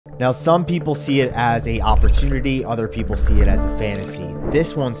Now, some people see it as an opportunity, other people see it as a fantasy.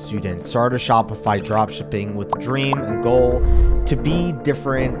 This one student started Shopify dropshipping with the dream and goal to be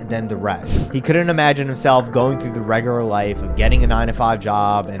different than the rest. He couldn't imagine himself going through the regular life of getting a 9-to-5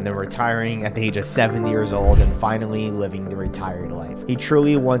 job and then retiring at the age of 70 years old and finally living the retired life. He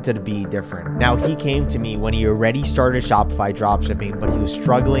truly wanted to be different. Now, he came to me when he already started Shopify dropshipping, but he was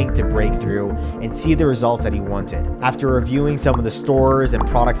struggling to break through and see the results that he wanted. After reviewing some of the stores and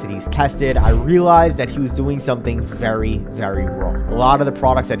products that he's tested, I realized that he was doing something very, very wrong. A lot of the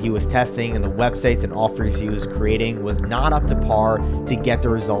products that he was testing and the websites and offers he was creating was not up to par to get the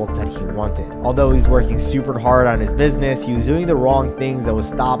results that he wanted. Although he's working super hard on his business, he was doing the wrong things that was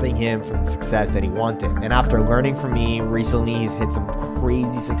stopping him from the success that he wanted. And after learning from me, recently he's hit some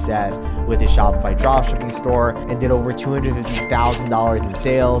crazy success with his Shopify dropshipping store and did over $250,000 in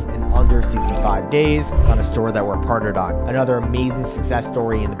sales in under 65 days on a store that we're partnered on. Another amazing success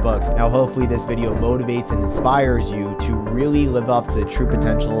story in the books. Now, hopefully this video motivates and inspires you to really live up to the true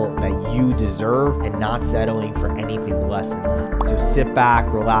potential that you deserve and not settling for anything less than that. So sit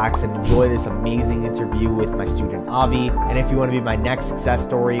back, relax, and enjoy this amazing interview with my student Avi. And if you want to be my next success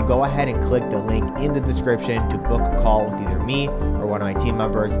story, go ahead and click the link in the description to book a call with either me or one of my team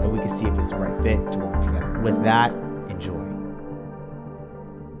members, and we can see if it's the right fit to work together. With that, enjoy.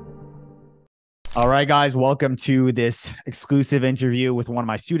 All right, guys, welcome to this exclusive interview with one of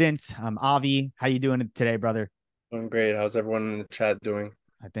my students. Avi, how you doing today, brother? Doing great. How's everyone in the chat doing?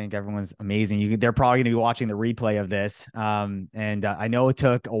 I think everyone's amazing. They're probably going to be watching the replay of this. I know it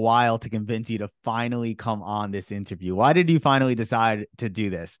took a while to convince you to finally come on this interview. Why did you finally decide to do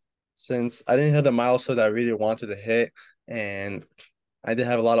this? Since I didn't hit the milestone that I really wanted to hit, and I did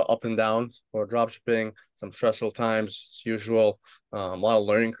have a lot of up and downs for dropshipping, some stressful times, as usual, a lot of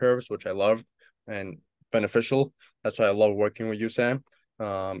learning curves, which I loved and beneficial. That's why I love working with you, Sam.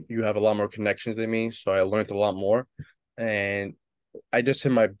 You have a lot more connections than me, so I learned a lot more. And I just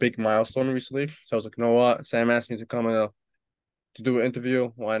hit my big milestone recently. So I was like, you know what? Sam asked me to come to do an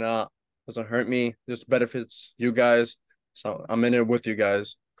interview. Why not? Doesn't hurt me. Just benefits you guys. So I'm in it with you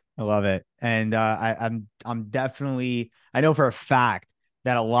guys. I love it. And I'm definitely, I know for a fact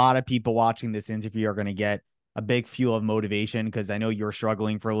that a lot of people watching this interview are going to get a big fuel of motivation, because I know you're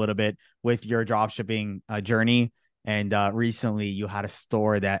struggling for a little bit with your dropshipping journey. And recently you had a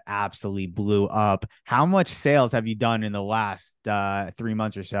store that absolutely blew up. How much sales have you done in the last 3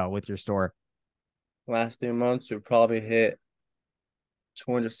 months or so with your store? Last 3 months, we probably hit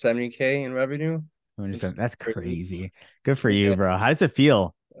 270K in revenue. That's crazy. Good for you, Yeah, bro. How does it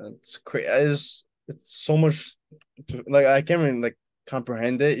feel? it's crazy. It's so much like I can't even like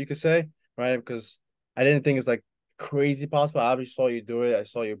comprehend it, you could say, right? Because I didn't think it's like crazy possible. I obviously saw you do it. I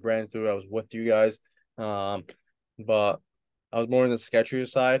saw your brands do it. I was with you guys. But I was more on the sketchier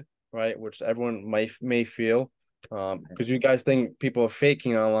side, right? Which everyone may feel. Because you guys think people are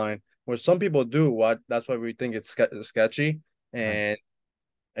faking online, which some people do. That's why we think it's sketchy. Right.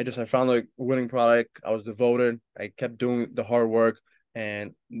 And I found a winning product. I was devoted. I kept doing the hard work,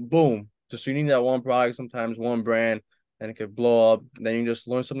 and boom, just you need that one product, sometimes one brand, and it could blow up. Then you just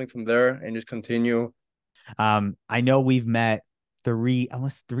learn something from there and just continue. I know we've met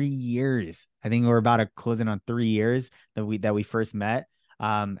almost 3 years. I think we're about to close in on 3 years that we first met.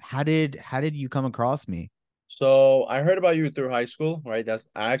 How did you come across me? So I heard about you through high school, right?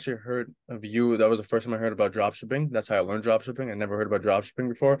 I actually heard of you. That was the first time I heard about dropshipping. That's how I learned dropshipping. I never heard about dropshipping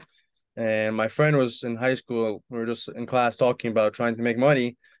before. And my friend was in high school. We were just in class talking about trying to make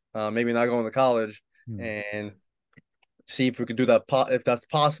money, maybe not going to college, Hmm. and see if we could do that, if that's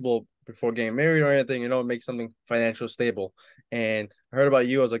possible before getting married or anything, make something financial stable. And I heard about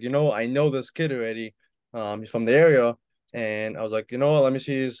you. I was like, I know this kid already. He's from the area. And I was like, you know what? Let me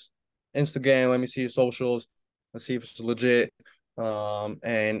see his Instagram. Let me see his socials. Let's see if it's legit.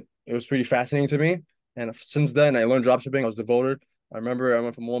 And it was pretty fascinating to me. And since then, I learned dropshipping. I was devoted. I remember I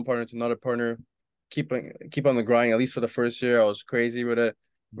went from one partner to another partner, keep on the grind. At least for the first year, I was crazy with it.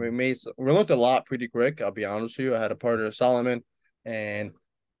 We learned a lot pretty quick. I'll be honest with you. I had a partner, Solomon, and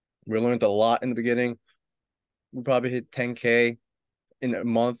we learned a lot in the beginning. We probably hit 10K in a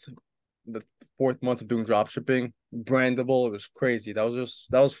month. The fourth month of doing dropshipping, brandable. It was crazy. That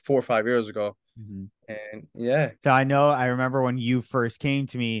was 4 or 5 years ago. Mhm. And yeah, So I remember when you first came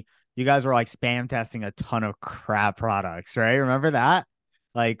to me, you guys were like spam testing a ton of crap products, right? Remember that?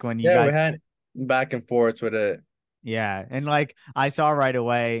 Like when you yeah, we guys, had back and forth with it. yeah. And like I saw right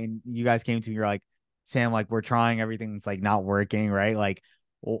away and you guys came to me, you're like, Sam, like we're trying everything that's like not working, right? Like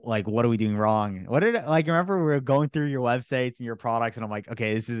what are we doing wrong? What did like remember we were going through your websites and your products, and I'm like,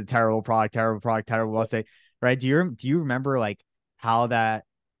 okay, this is a terrible product, terrible website, right? Do you remember like how that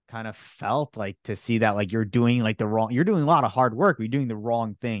kind of felt like to see that like you're doing like you're doing a lot of hard work, you're doing the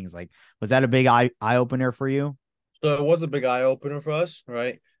wrong things? Like, was that a big eye opener for you? So it was a big eye opener for us,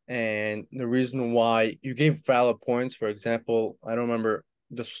 right? And the reason why you gave valid points, for example, I don't remember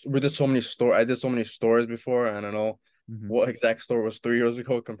we did so many store I did so many stores before, and I don't know Mhm. what exact store was 3 years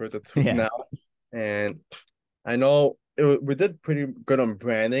ago compared to two Yeah. now. And I know we did pretty good on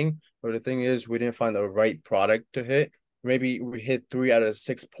branding, but the thing is, we didn't find the right product to hit. Maybe we hit 3 out of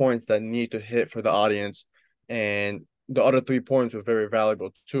 6 points that need to hit for the audience, and the other 3 points were very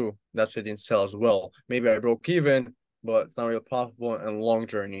valuable too. That's why it didn't sell as well. Maybe I broke even, but it's not really profitable and long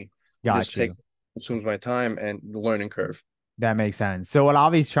journey. It just Got takes you. consumes my time and the learning curve. That makes sense. So what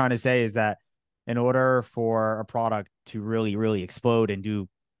Avi's trying to say is that in order for a product to really, really explode and do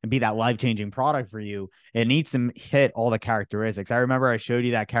and be that life-changing product for you, it needs to hit all the characteristics. I remember I showed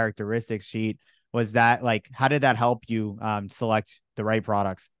you that characteristics sheet. Was that like, how did that help you select the right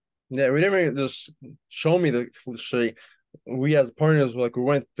products? Yeah, we didn't really just show me the shit. We as partners, like we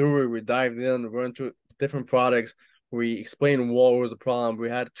went through it, we dived in, we went through different products, we explained what was the problem. We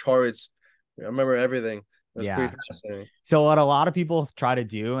had charts. I remember everything. It was Yeah. pretty fascinating. So what a lot of people try to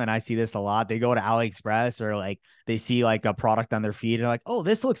do, and I see this a lot, they go to AliExpress or like they see like a product on their feed and they're like, oh,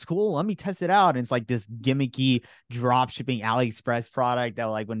 this looks cool. Let me test it out. And it's like this gimmicky drop shipping AliExpress product that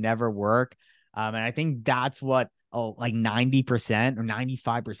like would never work. And I think that's what like 90% or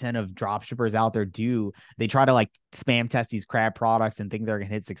 95% of drop shippers out there do. They try to like spam test these crap products and think they're gonna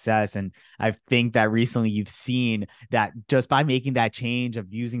hit success. And I think that recently you've seen that just by making that change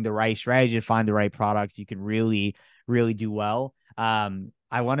of using the right strategy to find the right products, you can really do well.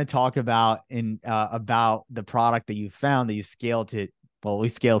 I want to talk about the product that you found that you scaled to. Well, we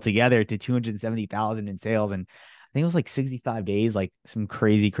scaled together to 270,000 in sales, and I think it was like 65 days, like some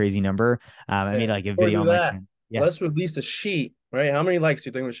crazy number. I Yeah. made like a Before we video do on my that, channel. Yeah, let's release a sheet, right? How many likes do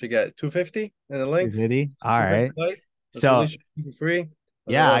you think we should get? 250 in the link? 250. All 250 right. likes? Let's So release it for free. I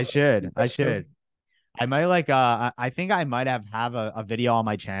yeah, love I should. I investors. should. I might like I think I might have a video on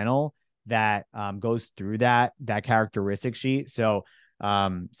my channel that goes through that characteristic sheet. So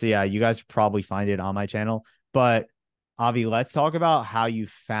yeah, you guys probably find it on my channel. But Avi, let's talk about how you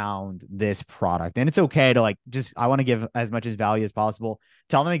found this product. And it's okay to like just I want to give as much as value as possible.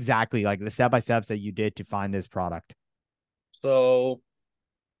 Tell them exactly like the step by steps that you did to find this product. So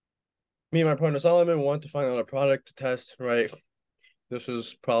me and my partner Solomon want to find out a product to test, right? This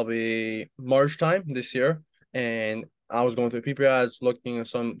was probably March time this year, and I was going through PP ads, looking at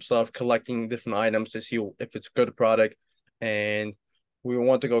some stuff, collecting different items to see if it's good product, and we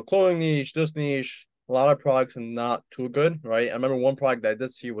want to go clothing niche, this niche. A lot of products are not too good, right? I remember one product that I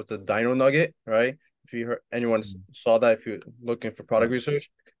did see was the Dino Nugget, right? If you heard anyone Mm. saw that, if you're looking for Yeah. product research,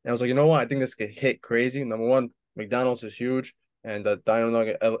 and I was like, you know what? I think this could hit crazy. Number one, McDonald's is huge, and the Dino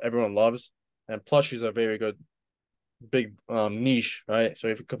Nugget everyone loves, and plushies are very good big niche, right? So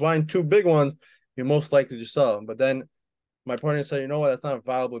if you combine two big ones, you're most likely to sell. But then my partner said, you know what, that's not a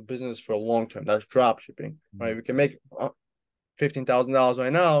viable business for a long term. That's drop shipping, Mm. right? We can make $15,000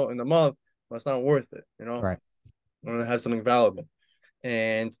 right now in a month, but it's not worth it. Right. I want to have something valuable.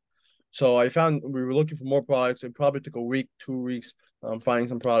 And so I found we were looking for more products. It probably took a week, 2 weeks, finding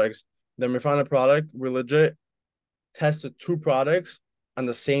some products. Then we found a product. We legit tested two products on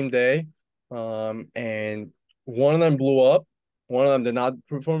the same day, and one of them blew up, one of them did not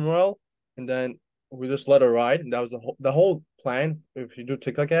perform well, and then we just let it ride. And that was the whole plan. If you do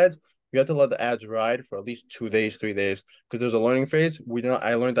TikTok ads, you have to let the ads ride for at least 2 days, 3 days, because there's a learning phase. We don't.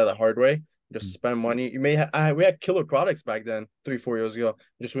 I learned that the hard way. Just Mm. spend money. You may have. We had killer products back then, 3, 4 years ago.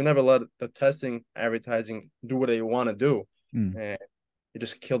 Just we never let the testing, advertising do what they want to do, Mm. and it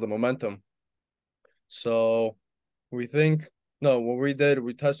just killed the momentum. So we think no, what we did,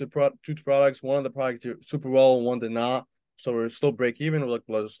 we tested two products. One of the products did super well, one did not. So we're still break even. We're like,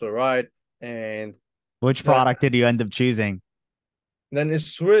 let's still ride. And Which then product did you end up choosing? then it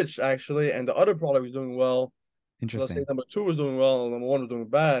switched actually, and the other product was doing well. Let's say Interesting. number two was doing well, and number one was doing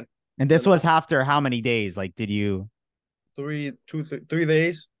bad. And And then this was after how many days? Like, did you? 3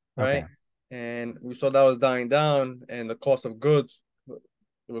 days, Okay. right? And we saw that was dying down, and the cost of goods,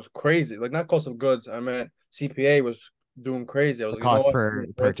 it was crazy. Like not cost of goods, I meant CPA was doing crazy. I was The like, you know cost what, per it's worth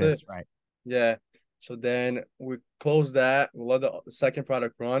it. purchase, right? Yeah. So then we closed that. We let the second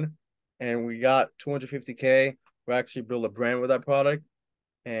product run, and we got 250K. We actually built a brand with that product,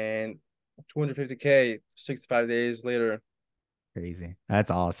 and 250K 65 days later. Crazy.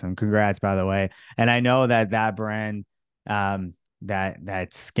 That's awesome. Congrats, by the way. And I know that that brand, um,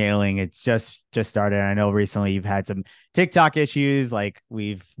 that scaling, it's just started. I know recently you've had some TikTok issues, like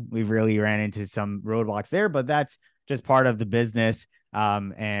we've really ran into some roadblocks there, but that's just part of the business.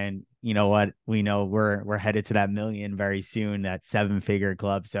 And you know what? We know we're headed to that million very soon, that 7-figure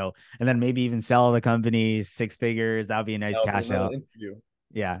club. So, and then maybe even sell the company 6 figures. That would be a nice That'll be cash another out. interview.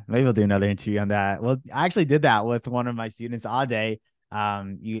 Yeah, maybe we'll do another interview on that. Well, I actually did that with one of my students, Ade.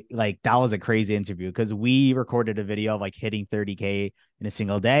 You like that was a crazy interview because we recorded a video of like hitting 30K in a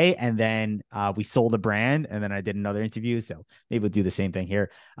single day, and then we sold the brand, and then I did another interview. So maybe we'll do the same thing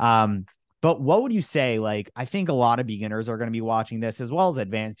here. But what would you say? Like, I think a lot of beginners are going to be watching this as well as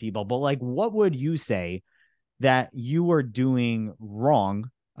advanced people. But like, what would you say that you were doing wrong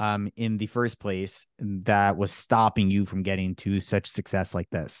in the first place that was stopping you from getting to such success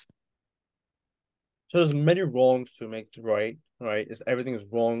like this? So there's many wrongs to make right, right? Is everything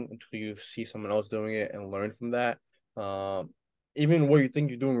is wrong until you see someone else doing it and learn from that. Um, Even what you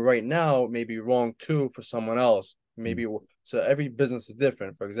think you're doing right now may be wrong too for someone else. Maybe so every business is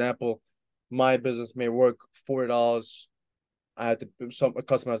different. For example, my business may work $40. I have to some a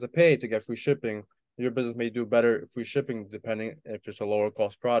customer has to pay to get free shipping. Your business may do better free shipping depending if it's a lower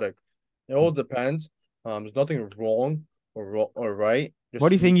cost product. It all depends. There's nothing wrong or right. What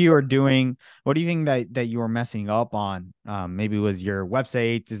do Just you you think you were doing? What do you think that you were messing up on? Maybe it was your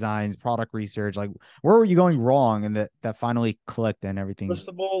website designs, product research. Like, where were you going wrong, and that finally clicked and everything? First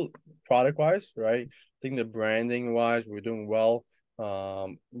of all, product wise, right? I think the branding wise, we're doing well.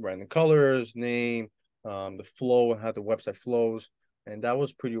 Branding colors, name, the flow and how the website flows, and that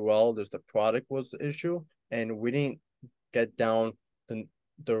was pretty well. There's the product was the issue, and we didn't get down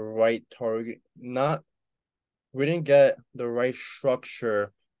the right target. Not we didn't get the right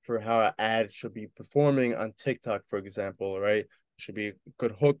structure for how an ad should be performing on TikTok, for example, right? It should be a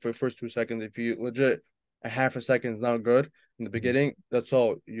good hook for the first 2 seconds. If you legit a half a second is not good in the beginning, that's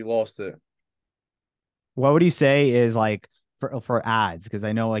all. You lost it. What would you say is like for ads? Because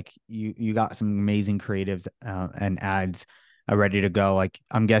I know like you got some amazing creatives and ads ready to go. Like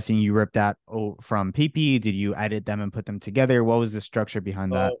I'm guessing you ripped that from PP. Did you edit them and put them together? What was the structure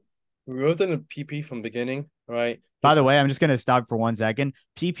behind that? So we wrote in a PP from beginning, right? By Just the so way, I'm just gonna stop for 1 second.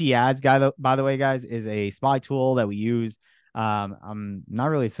 PP ads, by the way, guys, is a spy tool that we use. I'm not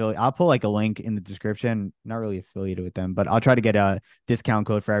really affiliated. I'll put like a link in the description. Not really affiliated with them, but I'll try to get a discount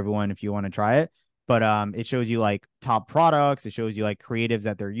code for everyone if you want to try it. But it shows you like top products. It shows you like creatives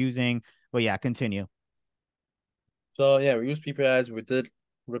that they're using. But yeah, continue. So yeah, we use PPI ads. We did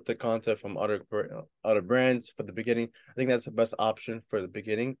rip the content from other brands for the beginning. I think that's the best option for the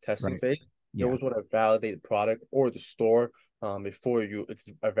beginning testing Right. phase. You Yeah. always want to validate the product or the store before you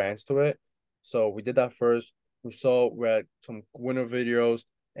advance to it. So we did that first. We had some winner videos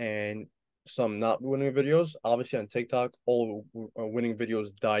and some not winning videos. Obviously on TikTok, all winning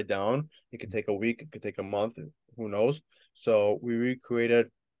videos die down. It could take a week, it could take a month, who knows. So we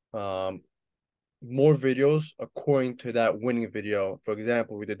recreated um more videos according to that winning video. For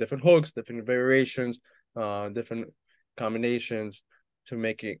example, we did different hooks, different variations, different combinations to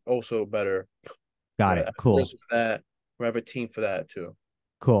make it also better. Got But it. at Cool. first, for that, we have a team for that too.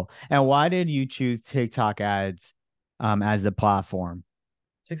 Cool. And why did you choose TikTok ads as the platform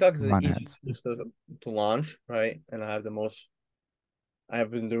TikTok is to the run easiest ads? to launch, right? And I have the most. I have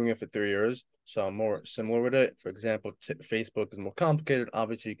been doing it for 3 years, so I'm more similar with it. For example, Facebook is more complicated.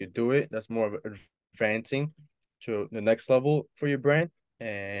 Obviously, you could do it. That's more of advancing to the next level for your brand.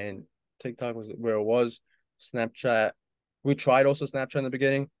 And TikTok was where it was. Snapchat, we tried also Snapchat in the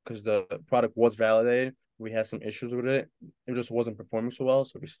beginning because the product was validated. We had some issues with it. It just wasn't performing so well,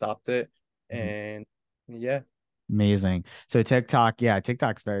 so we stopped it. Mhm. And yeah, Amazing. So TikTok, yeah,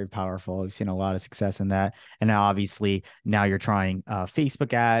 TikTok's very powerful. We've seen a lot of success in that. And now obviously now you're trying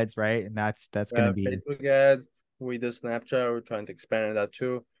Facebook ads, right? And that's gonna be Facebook ads. We did Snapchat. We're trying to expand that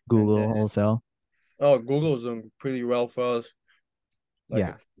too. And then Google also. Google's doing pretty well for us, like a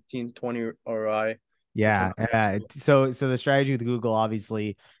Yeah. 15, 20 ROI, return Yeah. on investment. So the strategy with Google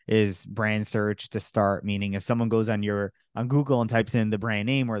obviously is brand search to start, meaning if someone goes on Google and types in the brand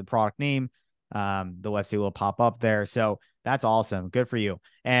name or the product name, the website will pop up there. So that's awesome. Good for you.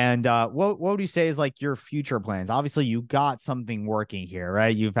 And what would you say is like your future plans? Obviously, you got something working here,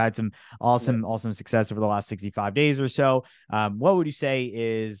 right? You've had some Yeah. awesome success over the last 65 days or so. What would you say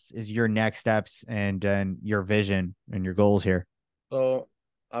is your next steps and your vision and your goals here? So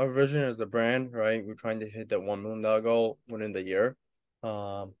our vision is the brand, right? We're trying to hit that $1 million goal within the year.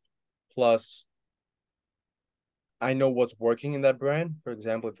 Um, Plus I know what's working in that brand. For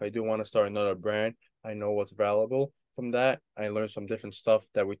example, if I do want to start another brand, I know what's valuable from that. I learned some different stuff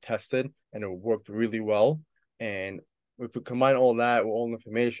that we tested and it worked really well. And if we combine all that with all the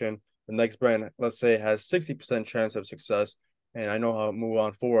information, the next brand, let's say, has 60% chance of success, and I know how to move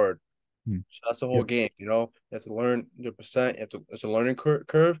on forward. Mm. So that's the whole Yep. game, you know. You have to learn your percent. It's a learning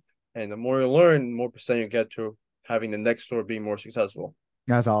curve, and the more you learn, the more percent you get to having the next store being more successful.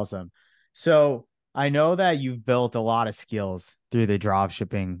 That's awesome. So I know that you've built a lot of skills through the drop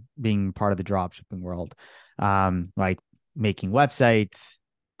shipping, being part of the drop shipping world, like making websites,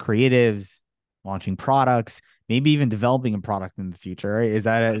 creatives, launching products, maybe even developing a product in the future. Right? Is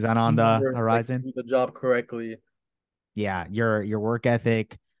that on the Remember, like horizon? do the job correctly. Yeah, your work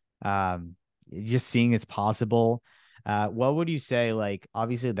ethic, um, just seeing it's possible. What would you say? Like,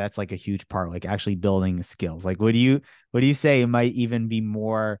 obviously, that's like a huge part, like actually building skills. Like, would you say it might even be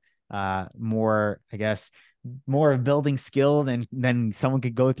more, I guess, more of building skill than someone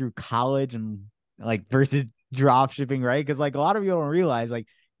could go through college and like versus drop shipping, right? Because like a lot of people don't realize like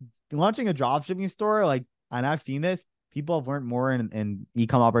launching a drop shipping store, like, and I've seen this, people have learned more in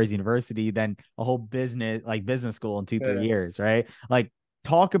ecom operators university than a whole business school in 2 3 Yeah. years, right? Like,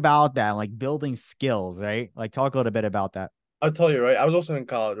 talk about that, like building skills, right? Like, talk a little bit about that. I'll tell you, right? I was also in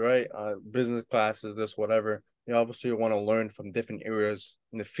college, right? Business classes, this, whatever. You obviously want to learn from different areas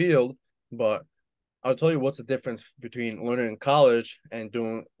in the field, but I'll tell you what's the difference between learning in college and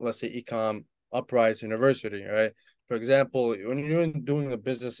doing, let's say, ecom uprise university, right? For example, when you're doing a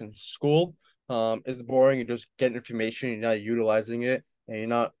business in school, it's boring. You just get information, you're not utilizing it, and you're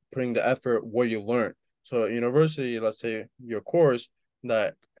not putting the effort where you learn. So at university, let's say your course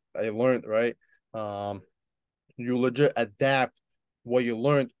that I learned, right? Um, you legit adapt what you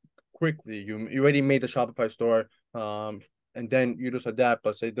learned quickly. You already made the Shopify store, and then you just adapt.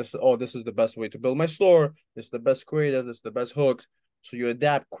 Let's say this is the best way to build my store. This is the best creative. This is the best hooks. So you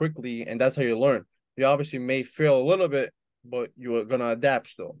adapt quickly, and that's how you learn. You obviously may fail a little bit, but you're gonna adapt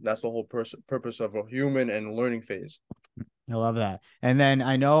still. That's the whole purpose of a human and learning phase. I love that. And then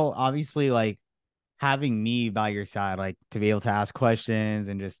I know obviously like having me by your side, like to be able to ask questions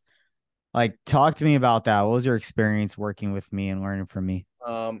and just like talk to me about that. What was your experience working with me and learning from me?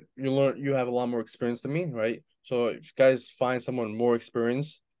 You have a lot more experience than me, right? So if you guys find someone more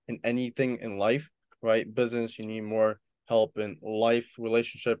experienced in anything in life, right? Business, you need more help in life,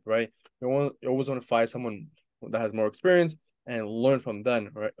 relationship, right? You always want to find someone that has more experience and learn from them,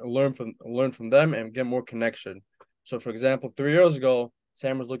 right? Learn from them and get more connection. So for example, 3 years ago,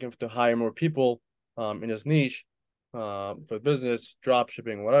 Sam was looking to hire more people in his niche for business, drop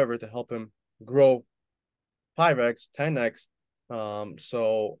shipping, whatever, to help him grow 5x, 10x.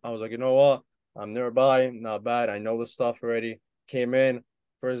 So I was like, you know what? I'm nearby, not bad. I know the stuff already. Came in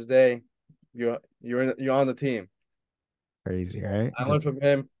first day, you're on the team. Crazy, So right? I Just learned from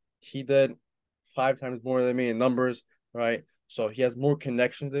him. He did 5 times more than me in numbers, right? So he has more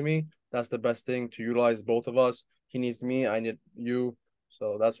connection than me. That's the best thing to utilize both of us. He needs me, I need you.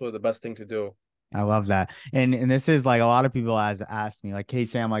 So that's what the best thing to do. I love that. And this is like a lot of people has asked me, like, hey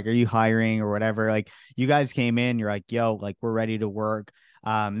Sam, like, are you hiring or whatever? Like, you guys came in, you're like, yo, like we're ready to work.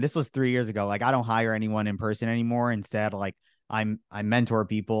 This was 3 years ago. Like, I don't hire anyone in person anymore. Instead, like I mentor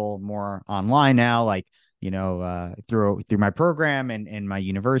people more online now, like, through my program and my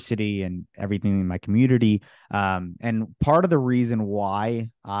university and everything in my community. And part of the reason why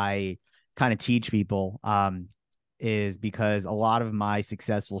I kind of teach people is because a lot of my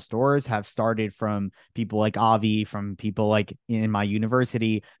successful stores have started from people like Avi, from people like in my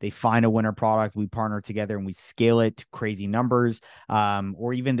university. They find a winner product, we partner together and we scale it to crazy numbers,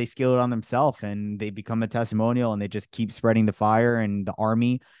 or even they scale it on themselves and they become a testimonial and they just keep spreading the fire and the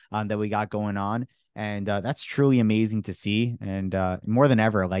army that we got going on. And that's truly amazing to see. And more than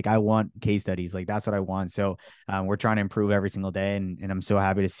ever, like I want case studies, like that's what I want. So we're trying to improve every single day, and I'm so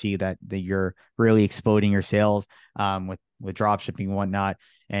happy to see that you're really exploding your sales with drop shipping and whatnot.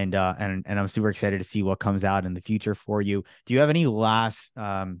 And I'm super excited to see what comes out in the future for you. Do you have any last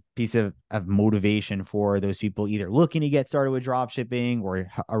piece of motivation for those people either looking to get started with drop shipping or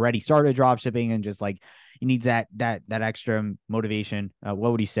already started drop shipping and just like you need that extra motivation?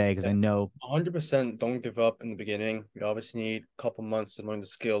 What would you say? Because Yeah. I know 100% don't give up in the beginning. You obviously need a couple months to learn the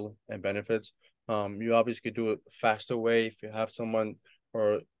skill and benefits. You obviously could do it faster way if you have someone,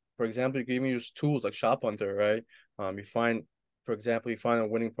 or for example, you can even use tools like Shop Hunter, right? For example, you find a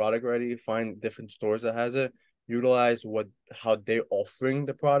winning product already, you find different stores that has it, utilize how they're offering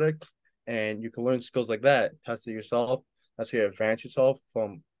the product, and you can learn skills like that, test it yourself. That's how you advance yourself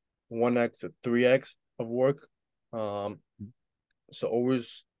from 1x to 3x of work. Um, so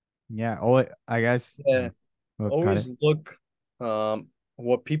always yeah. Oh, I guess yeah, we'll cut always it. look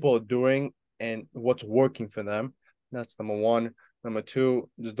what people are doing and what's working for them. That's number one. Number two,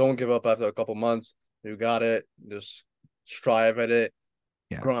 just don't give up after a couple months. You got it. Just strive at it,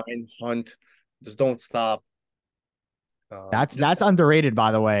 Yeah. grind, hunt. Just don't stop. Just That's underrated,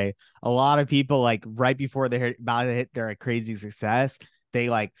 by the way. A lot of people like right before they're about to hit their like, crazy success, they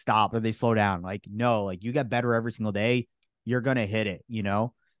like stop or they slow down. Like, no, like you get better every single day. You're gonna hit it, you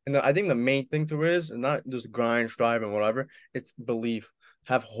know? And I think the main thing to it is not just grind, strive, and whatever. It's belief.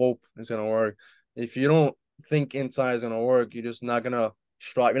 Have hope it's gonna work. If you don't think inside is gonna work, you're just not gonna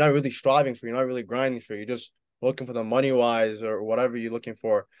strive. You're not really striving for. You're not really grinding for. You're just looking for the money wise or whatever you're looking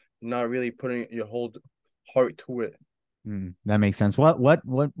for. You're not really putting your whole heart to it. That makes sense.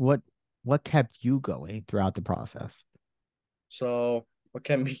 What kept you going throughout the process? So what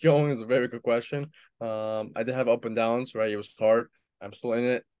kept me going is a very good question. I did have up and downs, right? It was hard. I'm still in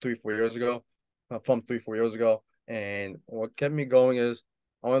it 3, 4 years ago, from 3, 4 years ago. And what kept me going is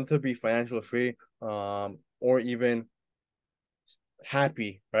I wanted to be financially free, or even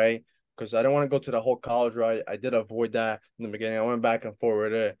happy, right? Because I don't want to go to the whole college, right? I did avoid that in the beginning. I went back and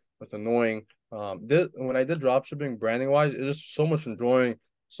forth with it. It's annoying. When I did dropshipping branding wise, it was so much enjoying,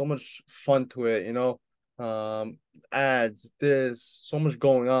 so much fun to it, you know. Um, Ads, this, so much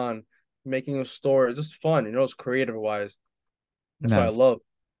going on, making a store. It's just fun, you know, it's creative wise. That's what I Nice. love.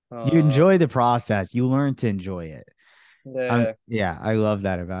 You Um, enjoy the process. You learn to enjoy it. yeah, Yeah, I love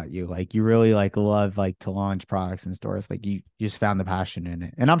that about you. Like you really like love like to launch products in stores. Like you just found the passion in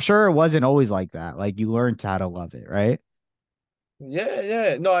it. And I'm sure it wasn't always like that. Like you learned how to love it, right?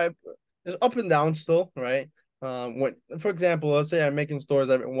 yeah. No, it's up and down still, right? When, for example, let's say I'm making stores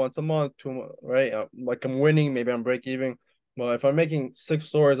every once a month, right? Like I'm winning, maybe I'm break even. But if I'm making 6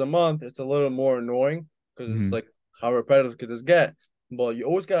 stores a month, it's a little more annoying because it's Hmm. like how repetitive could this get? But you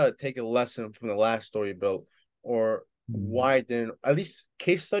always gotta take a lesson from the last store you built, or why didn't at least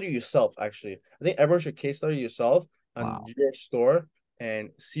case study yourself. Actually, I think everyone should case study yourself on Wow. your store and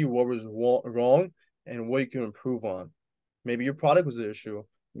see what was wrong and what you can improve on. Maybe your product was the issue.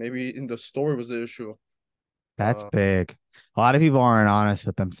 Maybe in the store was the issue. That's Uh, big. A lot of people aren't honest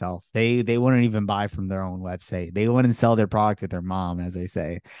with themselves. They wouldn't even buy from their own website. They wouldn't sell their product to their mom, as they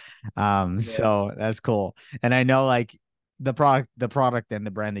say. yeah. So that's cool. And I know like the product and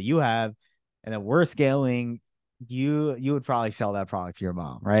the brand that you have and that we're scaling, you would probably sell that product to your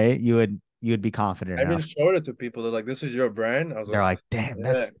mom, right? You would be confident I even enough. showed it to people. They're like, "This is your brand." I was They're like, like, damn,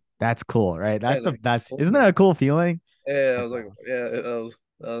 "Yeah, that's cool, right? yeah." That's the Like, best. told Isn't me. that a cool feeling? Yeah, I was That's like, awesome. "Yeah."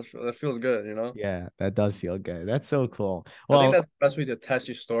 That feels good, you know. Yeah, that does feel good. That's so cool. I think Well, that's the best way to test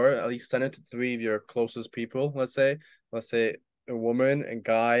your store. At least send it to three of your closest people. Let's say a woman, a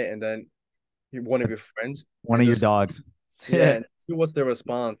guy, and then one of your friends, one and of your just dogs. yeah, and see what's their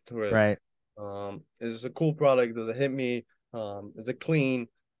response to it. Right. Is this a cool product? Does it hit me? Is it clean?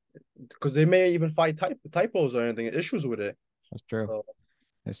 Because they may even find typos or anything, issues with it. That's true. So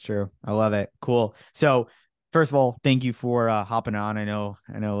That's true. I love it. Cool. So, first of all, thank you for hopping on. I know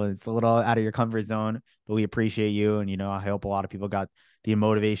it's a little out of your comfort zone, but we appreciate you. And I hope a lot of people got the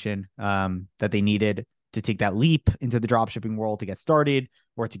motivation that they needed to take that leap into the dropshipping world to get started,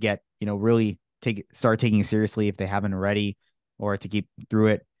 or to get really start taking it seriously if they haven't already, or to keep through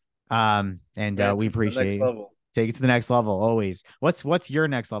it. And man, we take it to the next appreciate you. level. Take it to the next level always. What's your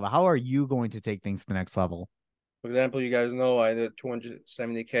next level? How are you going to take things to the next level? For example, you guys know I did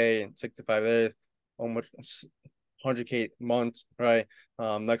 270K in 65 days, almost 100K months, right?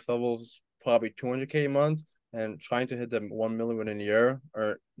 Next level is probably 200K a month, and trying to hit the 1 million within a year,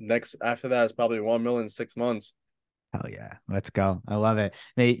 or next after that is probably 1 million in 6 months. Hell yeah. Let's go. I love it.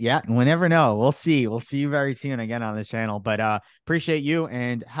 Mate, yeah, we'll never know. We'll see. We'll see you very soon again on this channel. But appreciate you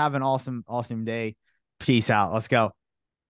and have an awesome, awesome day. Peace out. Let's go.